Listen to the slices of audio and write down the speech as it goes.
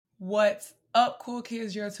What's up, cool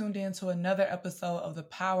kids? You're tuned in to another episode of the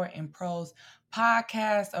Power in Prose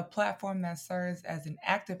podcast, a platform that serves as an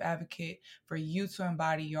active advocate for you to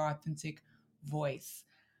embody your authentic voice.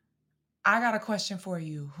 I got a question for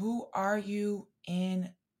you. Who are you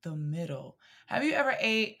in the middle? Have you ever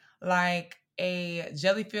ate like a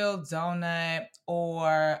jelly filled donut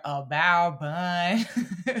or a bao bun?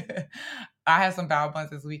 I had some bao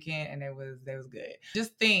buns this weekend and they was good.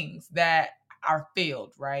 Just things that are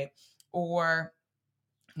filled, right? Or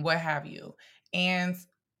what have you. And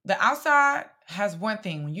the outside has one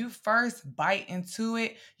thing. When you first bite into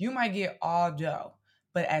it, you might get all dough.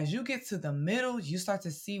 But as you get to the middle, you start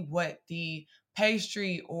to see what the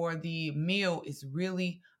pastry or the meal is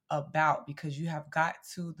really about because you have got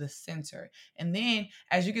to the center. And then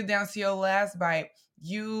as you get down to your last bite,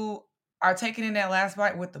 you are taking in that last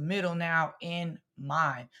bite with the middle now in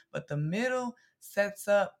mind. But the middle sets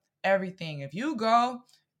up everything. If you go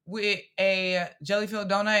with a jelly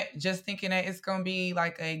filled donut, just thinking that it's gonna be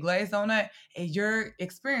like a glazed donut, and your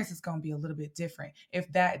experience is gonna be a little bit different.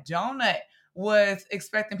 If that donut was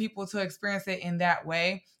expecting people to experience it in that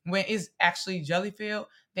way when it's actually jelly filled,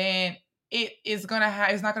 then it's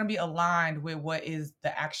not gonna be aligned with what is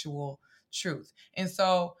the actual truth. And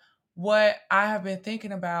so what I have been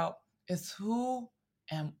thinking about is who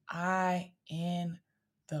am I in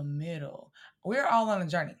the middle? We're all on a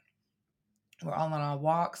journey. We're all on our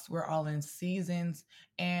walks, we're all in seasons.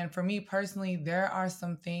 And for me personally, there are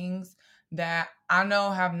some things that I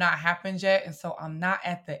know have not happened yet. And so I'm not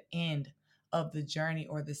at the end of the journey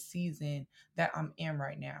or the season that I'm in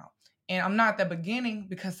right now. And I'm not at the beginning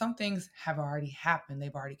because some things have already happened.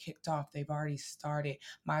 They've already kicked off. They've already started.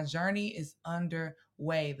 My journey is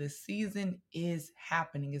underway. The season is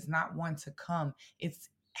happening. It's not one to come. It's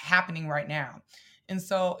happening right now. And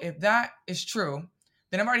so if that is true,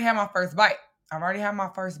 then I've already had my first bite. I've already had my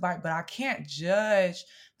first bite, but I can't judge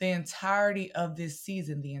the entirety of this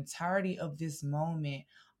season, the entirety of this moment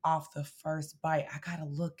off the first bite. I got to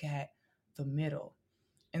look at the middle.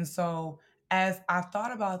 And so as I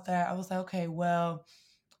thought about that, I was like, okay, well,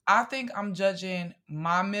 I think I'm judging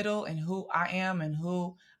my middle and who I am and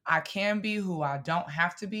who I can be, who I don't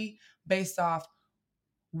have to be, based off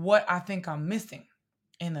what I think I'm missing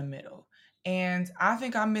in the middle. And I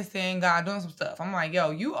think I'm missing God doing some stuff. I'm like, yo,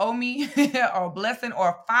 you owe me a blessing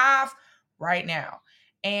or five right now.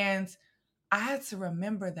 And I had to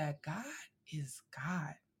remember that God is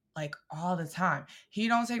God, like all the time. He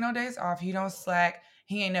don't take no days off. He don't slack.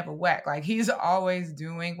 He ain't never whack. Like he's always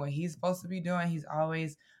doing what he's supposed to be doing. He's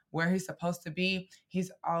always where he's supposed to be.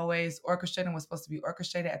 He's always orchestrating what's supposed to be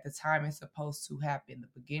orchestrated at the time it's supposed to happen,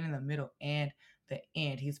 the beginning, the middle, and the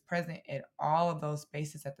end. He's present at all of those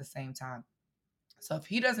spaces at the same time. So if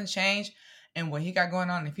he doesn't change in what he got going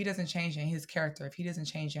on, if he doesn't change in his character, if he doesn't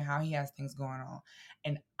change in how he has things going on,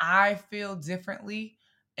 and I feel differently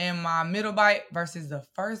in my middle bite versus the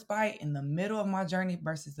first bite, in the middle of my journey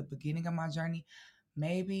versus the beginning of my journey,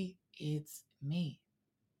 maybe it's me.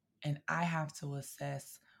 And I have to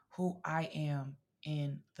assess who I am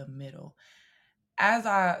in the middle. As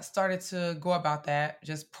I started to go about that,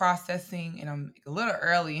 just processing, and I'm a little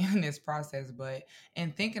early in this process, but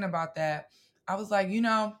in thinking about that, I was like,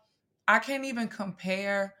 I can't even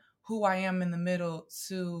compare who I am in the middle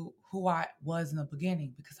to who I was in the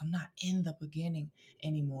beginning because I'm not in the beginning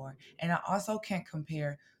anymore. And I also can't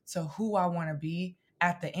compare to who I want to be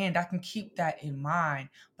at the end. I can keep that in mind,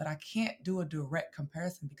 but I can't do a direct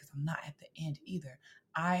comparison because I'm not at the end either.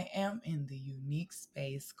 I am in the unique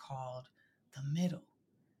space called the middle.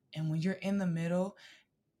 And when you're in the middle,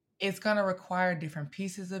 it's going to require different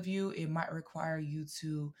pieces of you. It might require you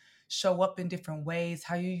to show up in different ways.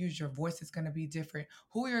 How you use your voice is going to be different.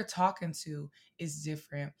 Who you're talking to is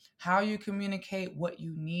different. How you communicate what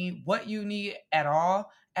you need at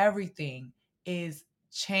all, everything is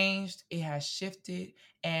changed. It has shifted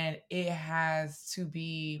and it has to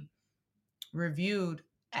be reviewed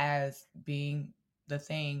as being the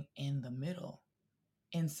thing in the middle.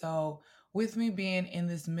 And so, with me being in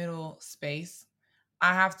this middle space,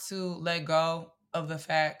 I have to let go of the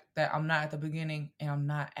fact that I'm not at the beginning and I'm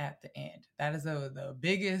not at the end. That is the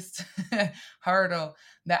biggest hurdle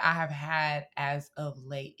that I have had as of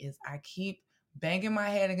late is I keep banging my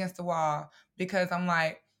head against the wall because I'm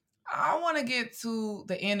like, I want to get to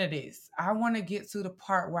the end of this. I want to get to the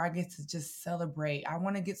part where I get to just celebrate. I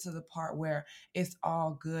want to get to the part where it's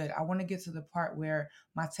all good. I want to get to the part where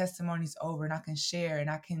my testimony's over and I can share and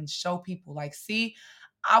I can show people like, see,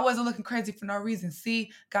 I wasn't looking crazy for no reason.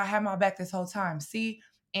 See, God had my back this whole time. See,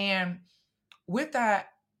 and with that,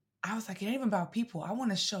 I was like, it ain't even about people. I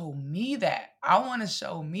want to show me that. I want to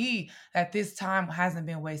show me that this time hasn't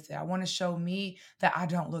been wasted. I want to show me that I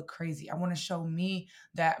don't look crazy. I want to show me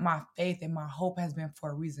that my faith and my hope has been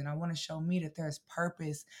for a reason. I want to show me that there's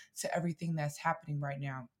purpose to everything that's happening right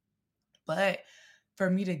now. But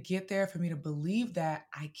for me to get there, for me to believe that,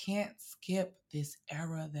 I can't skip this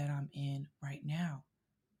era that I'm in right now.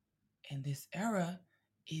 And this era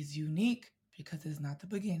is unique because it's not the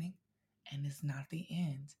beginning and it's not the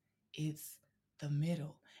end. It's the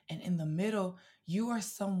middle. And in the middle, you are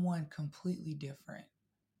someone completely different.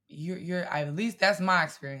 You're at least that's my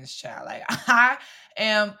experience, child. Like I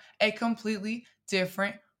am a completely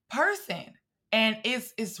different person. And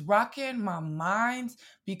it's rocking my mind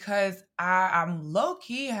because I'm low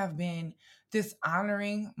key have been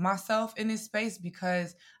dishonoring myself in this space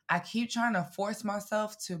because I keep trying to force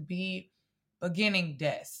myself to be beginning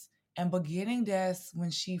Des. And beginning Des, when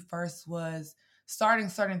she first was starting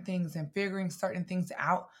certain things and figuring certain things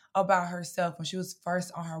out about herself, when she was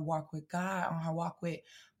first on her walk with God, on her walk with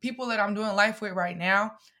people that I'm doing life with right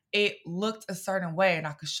now, it looked a certain way and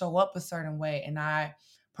I could show up a certain way and I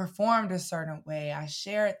performed a certain way. I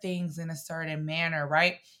shared things in a certain manner,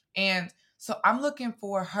 right? And so I'm looking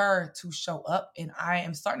for her to show up and I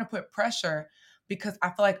am starting to put pressure because I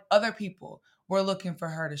feel like other people were looking for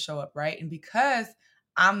her to show up, right? And because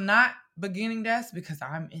I'm not beginning Des, because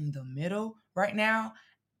I'm in the middle right now,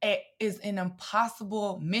 it is an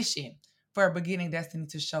impossible mission for a beginning Destiny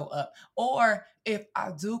to show up. Or if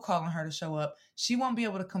I do call on her to show up, she won't be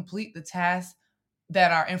able to complete the tasks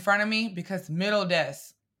that are in front of me because middle Des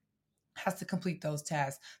has to complete those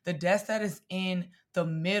tasks. The desk that is in the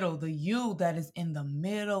middle, the you that is in the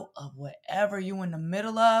middle of whatever you in the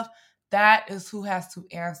middle of, that is who has to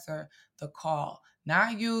answer the call.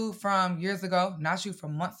 Not you from years ago, not you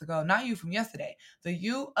from months ago, not you from yesterday. The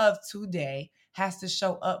you of today has to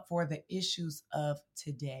show up for the issues of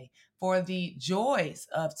today, for the joys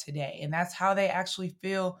of today. And that's how they actually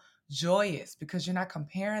feel joyous because you're not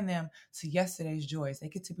comparing them to yesterday's joys. They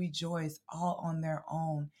get to be joys all on their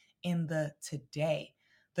own in the today.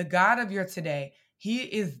 The God of your today, he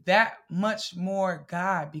is that much more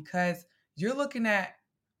God because you're looking at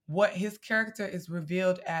what his character is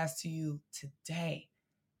revealed as to you today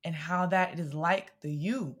and how that is like the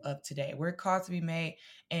you of today. We're called to be made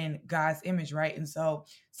in God's image, right? And so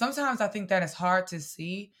sometimes I think that is hard to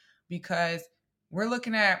see because we're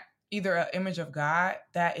looking at either an image of God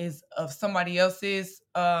that is of somebody else's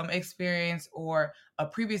experience or a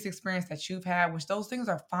previous experience that you've had, which those things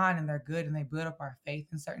are fine and they're good and they build up our faith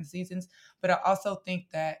in certain seasons. But I also think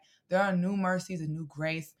that there are new mercies and new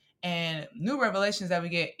grace and new revelations that we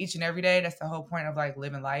get each and every day. That's the whole point of like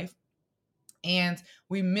living life. And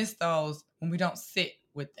we miss those when we don't sit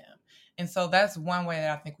with them. And so that's one way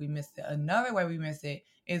that I think we miss it. Another way we miss it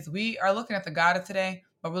is we are looking at the God of today,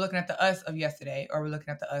 but we're looking at the us of yesterday, or we're looking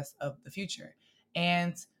at the us of the future.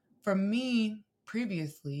 And for me,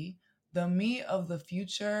 previously, the me of the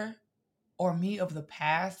future or me of the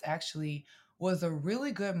past actually was a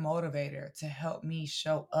really good motivator to help me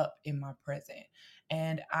show up in my present.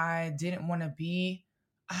 And I didn't want to be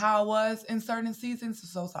how I was in certain seasons.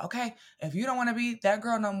 So it's like, okay, if you don't want to be that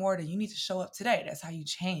girl no more, then you need to show up today. That's how you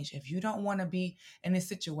change. If you don't want to be in this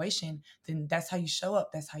situation, then that's how you show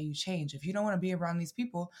up. That's how you change. If you don't want to be around these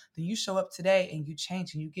people, then you show up today and you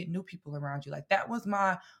change and you get new people around you. Like that was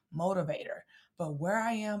my motivator. But where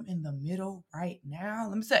I am in the middle right now,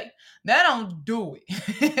 let me say, that don't do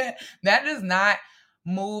it. That does not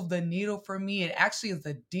move the needle for me. It actually is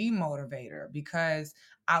a demotivator because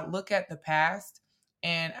I look at the past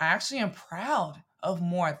and I actually am proud of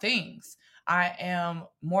more things. I am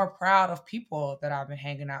more proud of people that I've been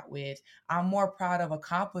hanging out with. I'm more proud of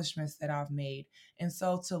accomplishments that I've made. And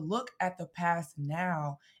so to look at the past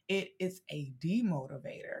now, it is a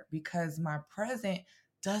demotivator because my present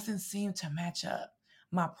doesn't seem to match up.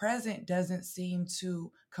 My present doesn't seem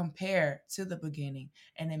to compare to the beginning.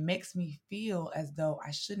 And it makes me feel as though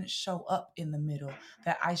I shouldn't show up in the middle,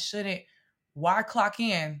 that I shouldn't. Why clock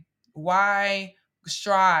in? Why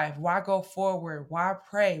strive? Why go forward? Why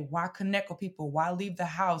pray? Why connect with people? Why leave the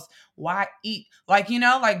house? Why eat? Like,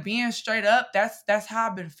 like being straight up, that's how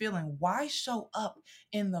I've been feeling. Why show up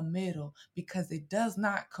in the middle? Because it does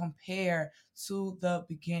not compare to the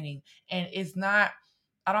beginning. And it's not,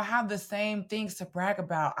 I don't have the same things to brag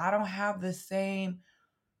about. I don't have the same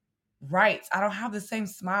rights. I don't have the same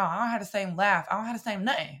smile. I don't have the same laugh. I don't have the same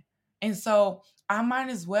nothing. And so I might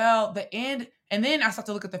as well, the end, and then I start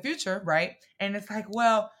to look at the future, right? And it's like,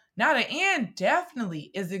 well, now the end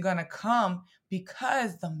definitely isn't going to come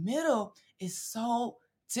because the middle is so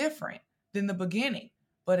different than the beginning.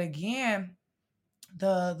 But again,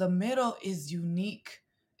 The middle is unique.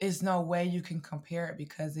 There's no way you can compare it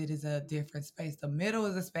because it is a different space. The middle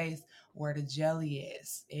is a space where the jelly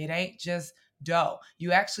is. It ain't just dough.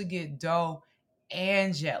 You actually get dough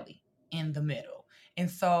and jelly in the middle. And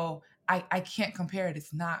so I can't compare it.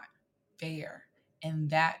 It's not fair. And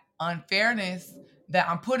that unfairness that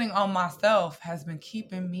I'm putting on myself has been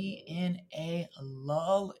keeping me in a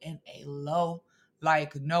lull, in a low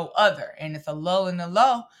like no other. And it's a lull in the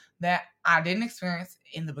low that I didn't experience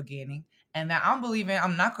in the beginning and that I'm believing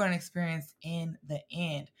I'm not going to experience in the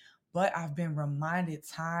end. But I've been reminded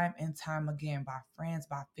time and time again by friends,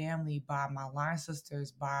 by family, by my line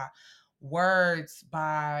sisters, by words,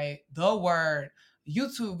 by the word,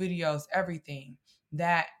 YouTube videos, everything,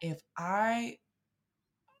 that if I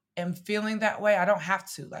am feeling that way, I don't have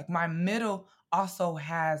to. Like my middle also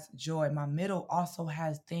has joy. My middle also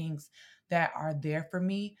has things that are there for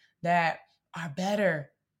me that are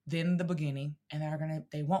better than the beginning and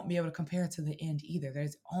they won't be able to compare to the end either.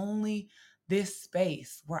 There's only this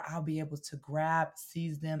space where I'll be able to grab,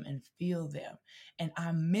 seize them and feel them. And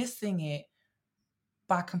I'm missing it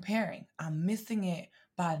by comparing. I'm missing it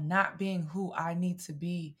by not being who I need to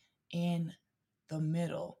be in the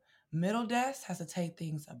middle. Middle desk has to take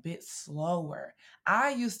things a bit slower. I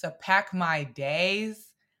used to pack my days.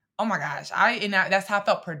 Oh my gosh, that's how I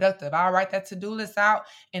felt productive. I write that to-do list out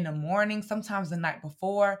in the morning, sometimes the night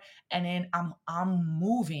before, and then I'm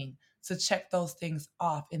moving to check those things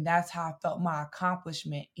off, and that's how I felt my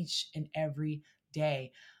accomplishment each and every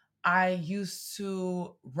day. I used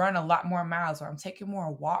to run a lot more miles, or I'm taking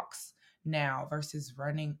more walks now versus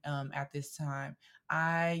running at this time.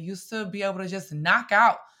 I used to be able to just knock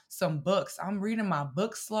out some books. I'm reading my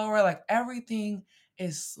books slower. Like everything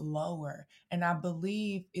is slower. And I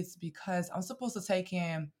believe it's because I'm supposed to take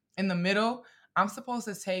in the middle, I'm supposed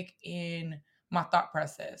to take in my thought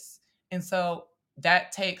process. And so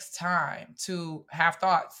that takes time to have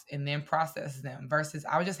thoughts and then process them versus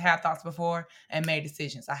I would just have thoughts before and made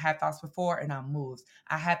decisions. I had thoughts before and I moved.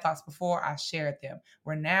 I had thoughts before, I shared them.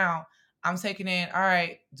 Where now I'm taking in, all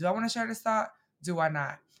right, do I want to share this thought? Do I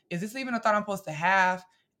not? Is this even a thought I'm supposed to have?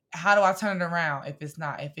 How do I turn it around if it's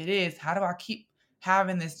not? If it is, how do I keep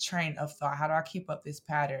having this train of thought? How do I keep up this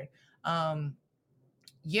pattern? Um,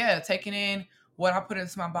 yeah, taking in what I put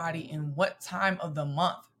into my body and what time of the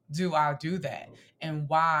month do I do that and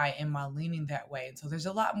why am I leaning that way? And so there's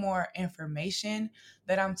a lot more information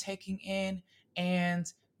that I'm taking in,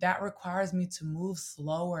 and that requires me to move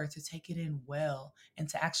slower to take it in well and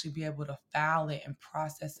to actually be able to file it and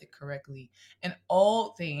process it correctly. And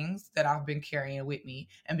old things that I've been carrying with me,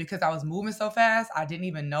 and because I was moving so fast, I didn't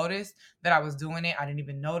even notice that I was doing it. I didn't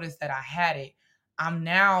even notice that I had it. I'm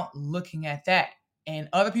now looking at that, and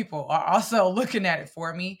other people are also looking at it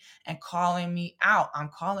for me and calling me out. I'm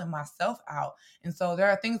calling myself out. And so there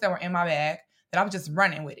are things that were in my bag that I'm just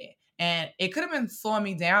running with it. And it could have been slowing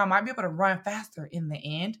me down. I might be able to run faster in the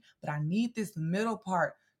end, but I need this middle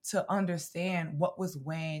part to understand what was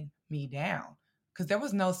weighing me down. Because there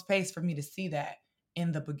was no space for me to see that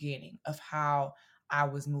in the beginning of how I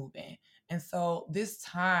was moving. And so this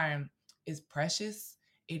time is precious,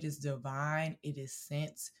 it is divine, it is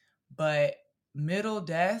sent, but middle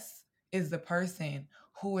desk is the person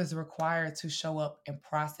who is required to show up and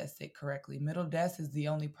process it correctly. Middle desk is the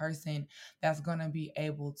only person that's going to be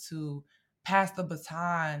able to pass the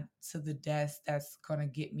baton to the desk that's going to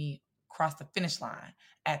get me across the finish line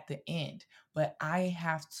at the end. But I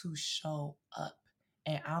have to show up.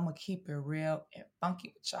 And I'm going to keep it real and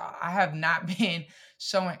funky with y'all. I have not been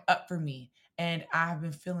showing up for me. And I've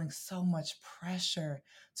been feeling so much pressure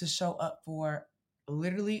to show up for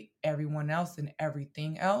literally everyone else and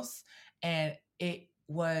everything else. And it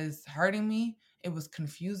was hurting me. It was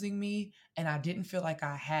confusing me. And I didn't feel like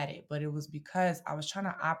I had it. But it was because I was trying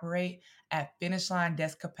to operate at finish line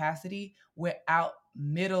desk capacity without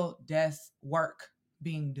middle desk work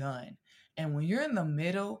being done. And when you're in the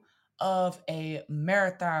middle of a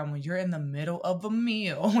marathon, when you're in the middle of a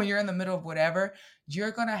meal, when you're in the middle of whatever,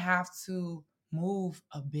 you're going to have to move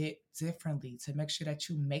a bit differently to make sure that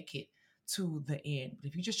you make it to the end. But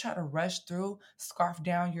if you just try to rush through, scarf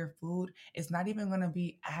down your food, it's not even going to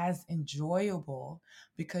be as enjoyable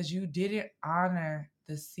because you didn't honor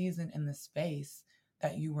the season and the space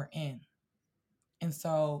that you were in. And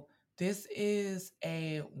so this is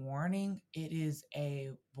a warning, it is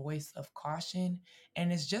a voice of caution,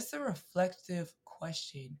 and it's just a reflective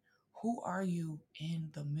question. Who are you in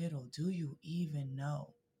the middle? Do you even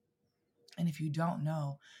know? And if you don't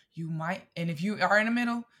know, you might, and if you are in the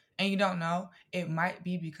middle and you don't know, it might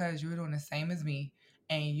be because you're doing the same as me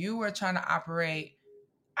and you were trying to operate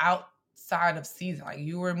outside side of season. Like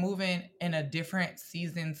you were moving in a different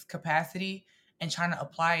season's capacity and trying to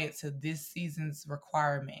apply it to this season's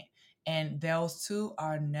requirement. And those two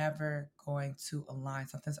are never going to align.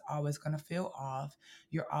 Something's always going to feel off.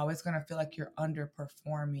 You're always going to feel like you're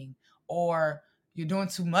underperforming, or you're doing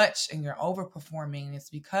too much and you're overperforming. And it's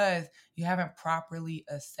because you haven't properly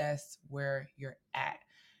assessed where you're at.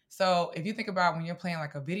 So if you think about when you're playing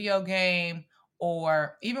like a video game,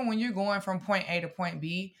 or even when you're going from point A to point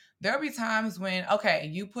B, there'll be times when, okay,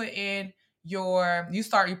 you put in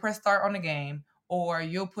you press start on the game, or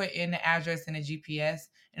you'll put in the address in the GPS,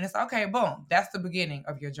 and it's okay, boom, that's the beginning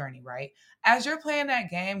of your journey, right? As you're playing that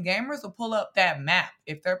game, gamers will pull up that map.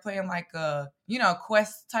 If they're playing like a,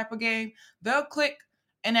 quest type of game, they'll click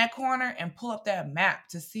in that corner and pull up that map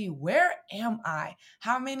to see, where am I?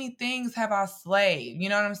 How many things have I slayed? You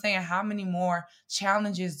know what I'm saying? How many more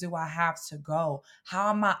challenges do I have to go?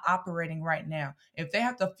 How am I operating right now? If they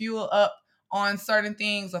have to fuel up on certain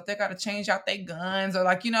things, or if they got to change out their guns, or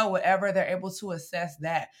like, whatever, they're able to assess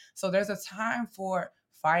that. So there's a time for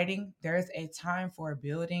fighting, there's a time for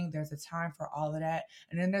building, there's a time for all of that,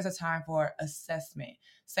 and then there's a time for assessment.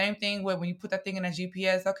 Same thing with when you put that thing in a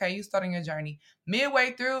GPS. Okay, you starting your journey.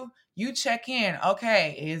 Midway through, you check in.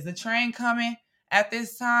 Okay, is the train coming at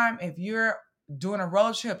this time? If you're doing a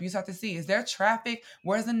road trip, you have to see, is there traffic?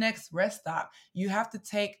 Where's the next rest stop? You have to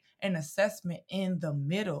take an assessment in the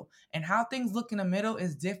middle. And how things look in the middle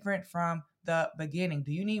is different from the beginning.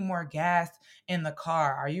 Do you need more gas in the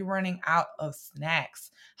car? Are you running out of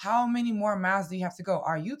snacks? How many more miles do you have to go?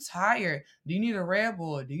 Are you tired? Do you need a Red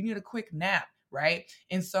Bull? Do you need a quick nap? Right?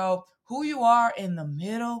 And so who you are in the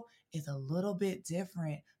middle is a little bit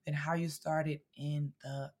different than how you started in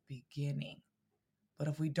the beginning. But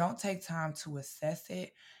if we don't take time to assess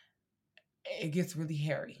it, it gets really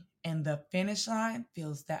hairy. And the finish line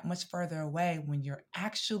feels that much further away when you're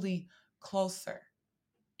actually closer.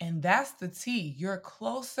 And that's the T. You're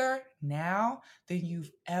closer now than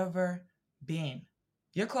you've ever been.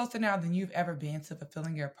 You're closer now than you've ever been to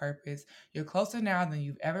fulfilling your purpose. You're closer now than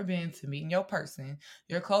you've ever been to meeting your person.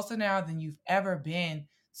 You're closer now than you've ever been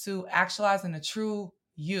to actualizing the true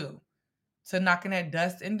you, to knocking that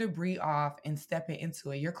dust and debris off and stepping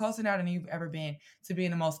into it. You're closer now than you've ever been to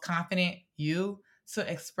being the most confident you,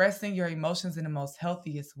 to expressing your emotions in the most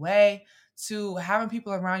healthiest way, to having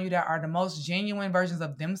people around you that are the most genuine versions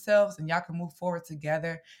of themselves, and y'all can move forward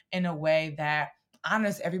together in a way that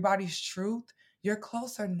honors everybody's truth. You're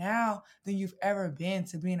closer now than you've ever been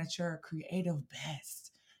to being at your creative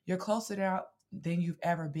best. You're closer now than you've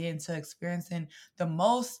ever been to experiencing the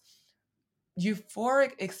most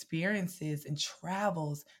euphoric experiences and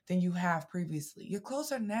travels than you have previously. You're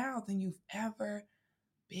closer now than you've ever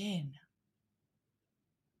been.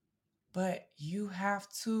 But you have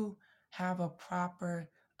to have a proper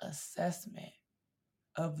assessment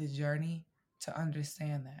of the journey to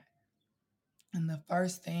understand that. And the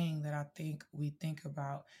first thing that I think we think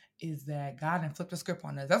about is that God done flipped the script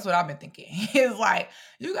on us. That's what I've been thinking. It's like,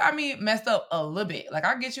 you got me messed up a little bit. Like,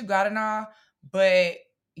 I get you God and all, but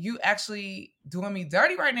you actually doing me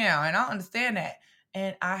dirty right now. And I understand that.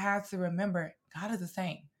 And I have to remember, God is the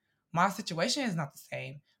same. My situation is not the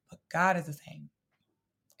same, but God is the same.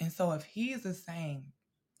 And so if He is the same,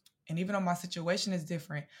 and even though my situation is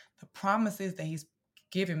different, the promises that He's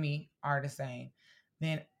given me are the same,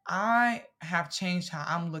 then I have changed how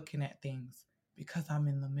I'm looking at things because I'm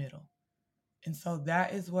in the middle. And so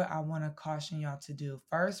that is what I want to caution y'all to do.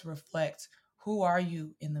 First, reflect, who are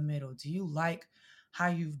you in the middle? Do you like how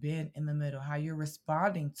you've been in the middle, how you're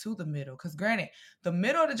responding to the middle? Because granted, the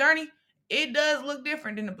middle of the journey, it does look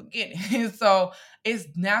different than the beginning. So it's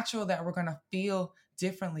natural that we're going to feel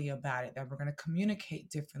differently about it, that we're going to communicate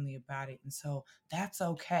differently about it. And so that's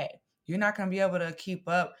okay. You're not going to be able to keep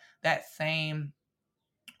up that same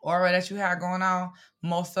aura that you had going on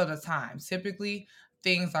most of the time. Typically,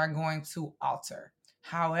 things are going to alter.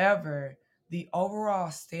 However, the overall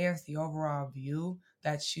stance, the overall view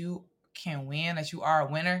that you can win, that you are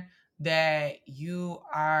a winner, that you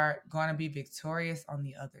are going to be victorious on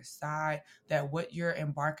the other side, that what you're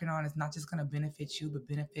embarking on is not just going to benefit you, but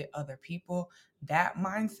benefit other people. That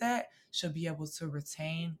mindset should be able to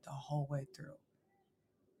retain the whole way through.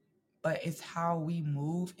 But it's how we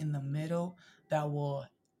move in the middle that will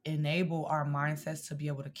enable our mindsets to be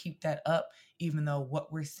able to keep that up, even though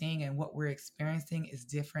what we're seeing and what we're experiencing is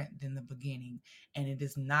different than the beginning. And it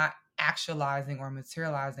is not actualizing or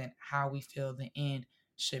materializing how we feel the end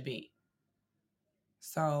should be.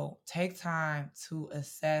 So take time to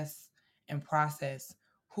assess and process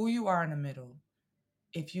who you are in the middle.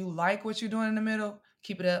 If you like what you're doing in the middle,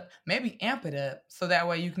 keep it up. Maybe amp it up so that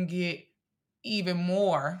way you can get even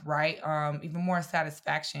more, right? Even more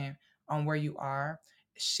satisfaction on where you are.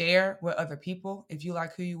 Share with other people if you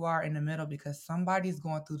like who you are in the middle, because somebody's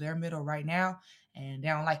going through their middle right now and they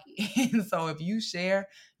don't like it. And so if you share,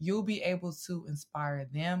 you'll be able to inspire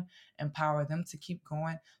them, empower them to keep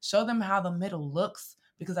going, show them how the middle looks.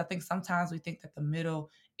 Because I think sometimes we think that the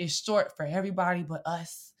middle is short for everybody but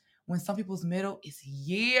us. When some people's middle is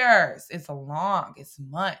years, it's long, it's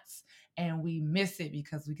months, and we miss it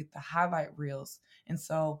because we get the highlight reels. And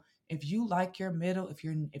so if you like your middle, if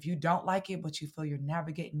you don't like it but you feel you're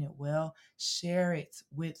navigating it well, share it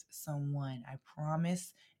with someone. I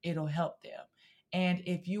promise it'll help them. And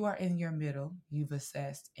if you are in your middle, you've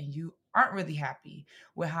assessed and you aren't really happy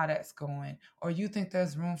with how that's going, or you think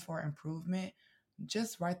there's room for improvement,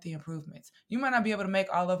 just write the improvements. You might not be able to make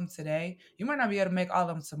all of them today. You might not be able to make all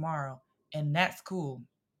of them tomorrow, and that's cool.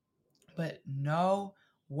 But know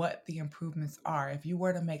what the improvements are. If you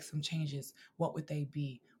were to make some changes, what would they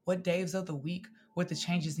be? What days of the week would the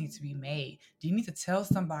changes need to be made? Do you need to tell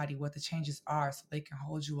somebody what the changes are so they can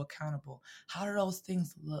hold you accountable? How do those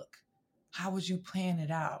things look? How would you plan it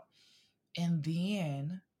out? And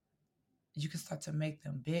then you can start to make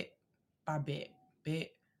them bit by bit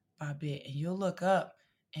by bit. And you'll look up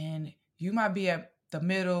and you might be at the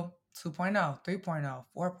middle 2.0, 3.0,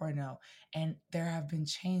 4.0. And there have been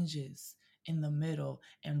changes in the middle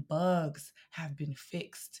and bugs have been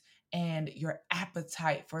fixed. And your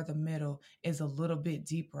appetite for the middle is a little bit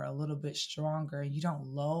deeper, a little bit stronger. You don't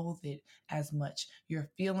loathe it as much. Your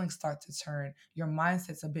feelings start to turn. Your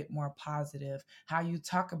mindset's a bit more positive. How you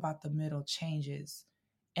talk about the middle changes,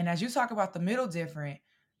 and as you talk about the middle different,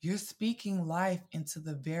 you're speaking life into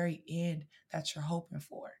the very end that you're hoping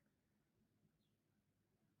for.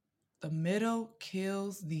 The middle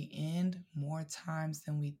kills the end more times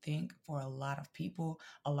than we think for a lot of people,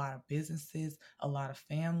 a lot of businesses, a lot of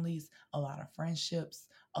families, a lot of friendships,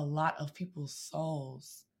 a lot of people's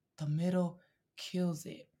souls. The middle kills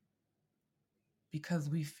it because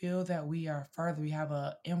we feel that we are further. We have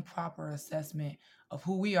an improper assessment of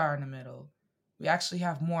who we are in the middle. We actually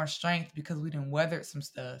have more strength because we done weathered some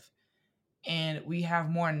stuff, and we have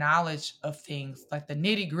more knowledge of things like the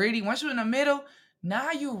nitty gritty. Once you're in the middle,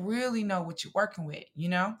 now you really know what you're working with, you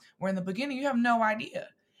know? Where in the beginning, you have no idea.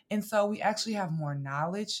 And so we actually have more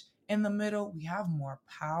knowledge in the middle. We have more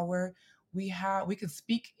power. We can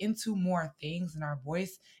speak into more things, and our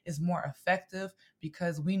voice is more effective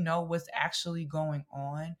because we know what's actually going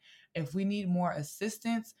on. If we need more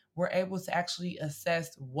assistance, we're able to actually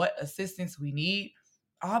assess what assistance we need,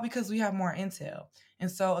 all because we have more intel.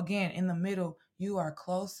 And so, again, in the middle, you are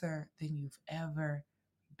closer than you've ever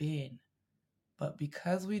been. But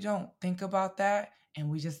because we don't think about that and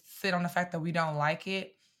we just sit on the fact that we don't like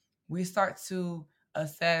it, we start to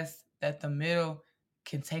assess that the middle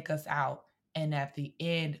can take us out and that the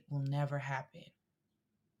end will never happen.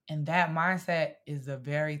 And that mindset is the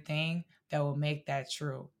very thing that will make that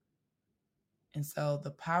true. And so,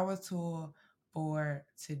 the power tool for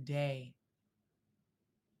today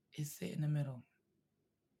is sit in the middle,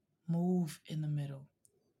 move in the middle.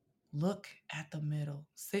 Look at the middle.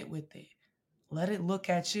 Sit with it. Let it look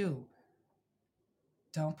at you.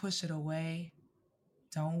 Don't push it away.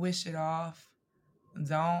 Don't wish it off.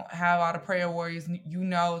 Don't have all the prayer warriors,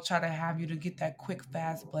 try to have you to get that quick,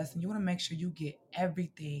 fast blessing. You want to make sure you get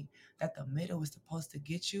everything that the middle is supposed to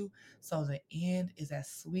get you so the end is as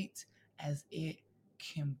sweet as it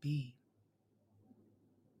can be.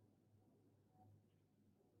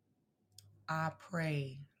 I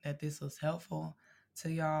pray that this was helpful to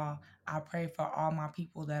y'all. I pray for all my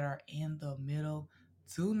people that are in the middle.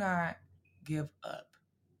 Do not give up.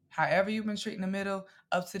 However you've been treating the middle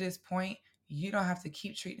up to this point, you don't have to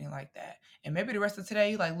keep treating it like that. And maybe the rest of today,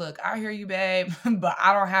 you're like, look, I hear you, babe, but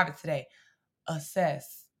I don't have it today.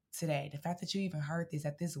 Assess today. The fact that you even heard this,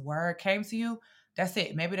 that this word came to you, that's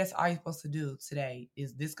it. Maybe that's all you're supposed to do today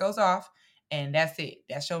is this goes off and that's it.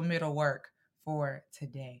 That's your middle work for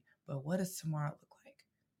today. But what does tomorrow look like?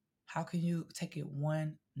 How can you take it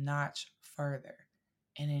one notch further?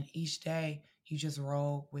 And then each day you just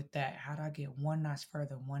roll with that. How do I get one notch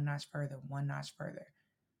further, one notch further, one notch further?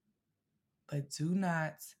 But do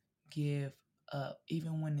not give up,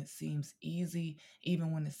 even when it seems easy,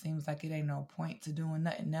 even when it seems like it ain't no point to doing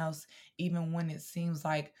nothing else, even when it seems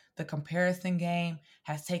like the comparison game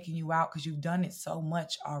has taken you out because you've done it so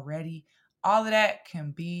much already. All of that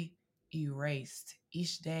can be erased.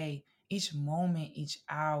 Each day, each moment, each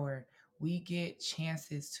hour, we get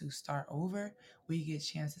chances to start over. We get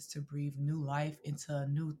chances to breathe new life into a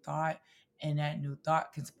new thought And that new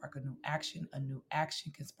thought can spark a new action. A new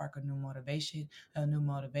action can spark a new motivation. A new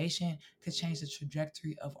motivation could change the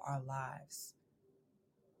trajectory of our lives.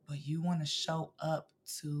 But you want to show up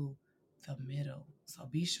to the middle. So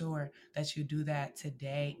be sure that you do that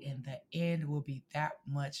today, and the end will be that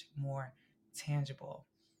much more tangible.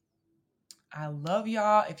 I love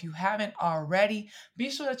y'all. If you haven't already, be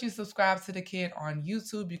sure that you subscribe to The Kid on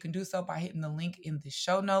YouTube. You can do so by hitting the link in the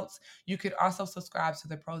show notes. You could also subscribe to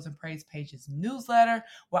the Pros and Praise Pages newsletter,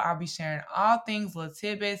 where I'll be sharing all things, little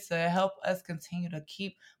tidbits to help us continue to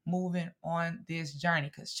keep moving on this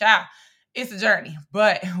journey. Because, child, it's a journey,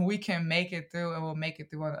 but we can make it through, and we'll make it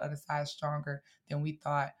through on the other side stronger than we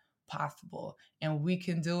thought possible. And we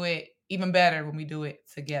can do it even better when we do it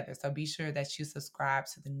together. So be sure that you subscribe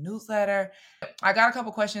to the newsletter. I got a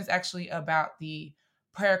couple questions actually about the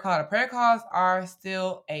prayer call. The prayer calls are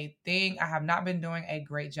still a thing. I have not been doing a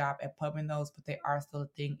great job at pubbing those, but they are still a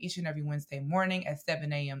thing. Each and every Wednesday morning at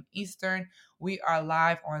 7 a.m. Eastern, we are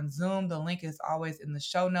live on Zoom. The link is always in the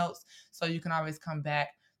show notes, so you can always come back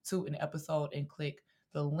to an episode and click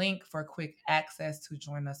the link for quick access to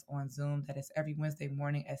join us on Zoom. That is every Wednesday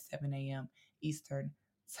morning at 7 a.m. Eastern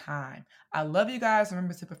time. I love you guys.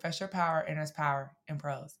 Remember to profess your power, and there's power in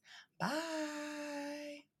pros. Bye.